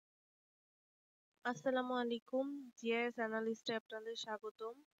আসসালামু আলাইকুম। জিআইএস অ্যানালিস্টে আপনাদের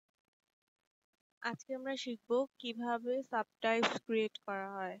স্বাগতম। আজকে আমরা শিখব কিভাবে সাবটাইপস ক্রিয়েট করা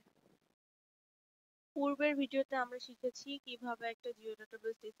হয়। পূর্বের ভিডিওতে আমরা শিখেছি কিভাবে একটা জিও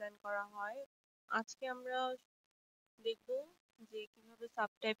ডাটাবেস ডিজাইন করা হয়। আজকে আমরা দেখব যে কিভাবে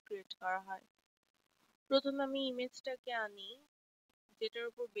সাবটাইপ ক্রিয়েট করা হয়। প্রথমে আমি ইমেজটাকে আনি, যেটার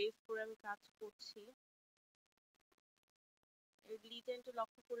উপর বেস করে আমি কাজ করছি। এর ডিজাইনটা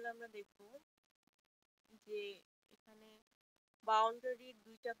লক্ষ্য করলে আমরা দেখব যে এখানে বাউন্ডারির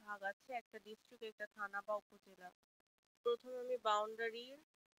দুইটা ভাগ আছে, একটা ডিস্ট্রিক্ট, একটা থানা বা উপজেলা। প্রথমে আমি বাউন্ডারির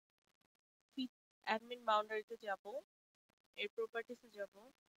অ্যাডমিন বাউন্ডারিতে যাব, এর প্রপার্টিসে যাব,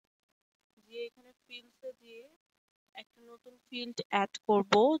 গিয়ে এখানে ফিল্ডসে গিয়ে একটা নতুন ফিল্ড অ্যাড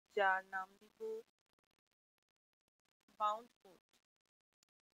করব, যার নাম দিব bound code,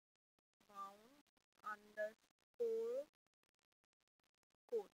 bound underscore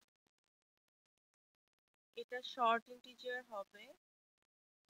code. এটা শর্ট ইন্টিজার হবে।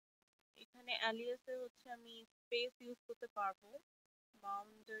 এখানে অ্যালিয়াসে হচ্ছে আমি স্পেস ইউজ করতে পারবো।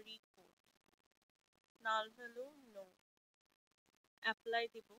 Boundary code, null value no, apply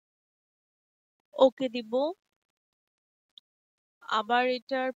দিব, ওকে দিব। আবার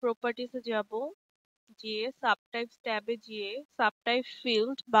এটার প্রপার্টিসে যাব, গিয়ে সাবটাইপস ট্যাবে গিয়ে সাবটাইপ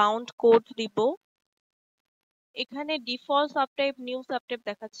ফিল্ড বাউন্ড কোড দিব। এখানে ডিফল্ট সাবটাইপ নিউ সাবটাইপ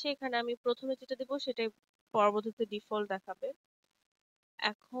দেখাচ্ছে, এখানে আমি প্রথমে যেটা দেব সেটাই পরবর্তীতে ডিফল্ট দেখাবে।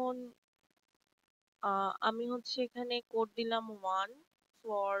 এখন আমি হচ্ছে এখানে কোড দিলাম 1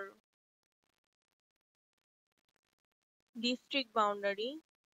 for district boundary,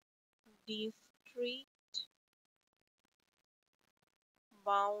 district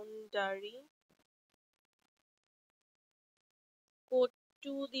boundary. Code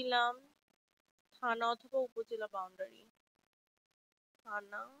 2 দিলাম থানা অথবা উপজেলা বাউন্ডারি,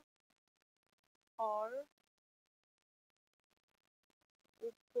 থানা অর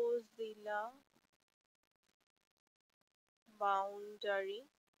উপজেলা বাউন্ডারি,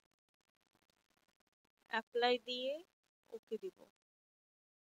 অ্যাপ্লাই দিয়ে ওকে দিব।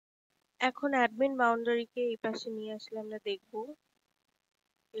 এখন অ্যাডমিন বাউন্ডারিকে এই পাশে নিয়ে আসলে আমরা দেখব,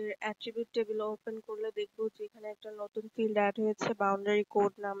 এর অ্যাট্রিবিউট টেবিল ওপেন করলে দেখব যে এখানে একটা নতুন ফিল্ড অ্যাড হয়েছে বাউন্ডারি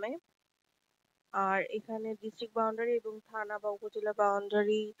কোড নামে। আর এখানে ডিস্ট্রিক্ট বাউন্ডারি এবং থানা বা উপজেলা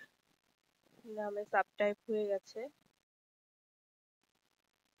বাউন্ডারি নামে সাবটাইপ হয়ে গেছে।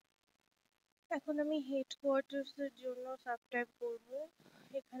 এখন আমি হেডকোয়ার্টার্স এর জন্য সাবটাইপ করব।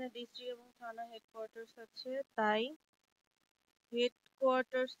 এখানে ডিস্ট্রিক্ট এবং থানা হেডকোয়ার্টার্স আছে, তাই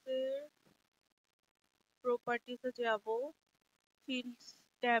হেডকোয়ার্টার্স এর প্রপার্টিসে যাব, ফিল্ডস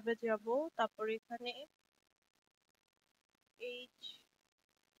ট্যাবে যাব, তারপর এখানে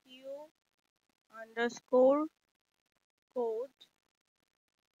HQ আন্ডারস্কোর কোড,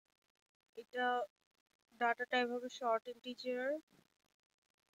 এটা ডাটা টাইপ হবে শর্ট ইন্টিজার।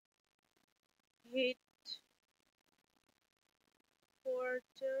 হেডকোয়ার্টার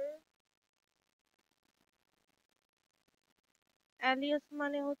অ্যালিয়াস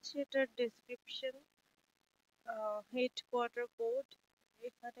মানে হচ্ছে এটার ডেসক্রিপশন। হেডকোয়ার্টার কোড,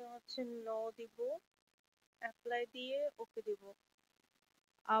 এখানে হচ্ছে নো দিব, অ্যাপ্লাই দিয়ে ওকে দিব।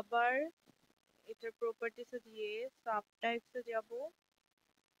 আবার এটার প্রপার্টিসে দিয়ে সাবটাইপসে যাব,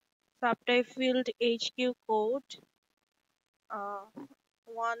 সাবটাইপ ফিল্ড HQ কোড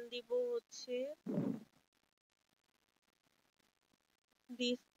 1 দিব হচ্ছে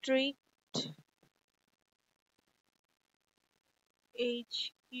ডিস্ট্রিক্ট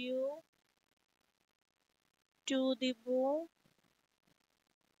HQ, 2 দিব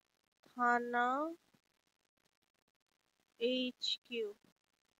থানা HQ,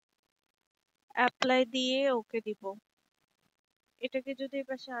 অ্যাপ্লাই দিয়ে ওকে দিব। এটাকে যদি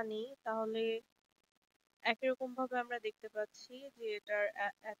এপাশে আনি তাহলে একই রকম ভাবে আমরা দেখতে পাচ্ছি যে এটার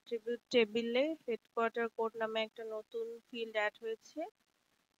অ্যাট্রিবিউট টেবিলে হেডকোয়ার্টার কোড নামে একটা নতুন ফিল্ড অ্যাড হয়েছে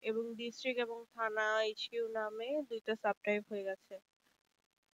এবং ডিস্ট্রিক্ট এবং থানা HQ নামে দুইটা সাবটাইপ হয়ে গেছে।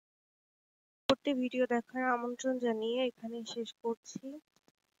 পরবর্তী ভিডিও দেখার আমন্ত্রণ জানিয়ে এখানে শেষ করছি।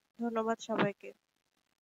 ধন্যবাদ সবাইকে।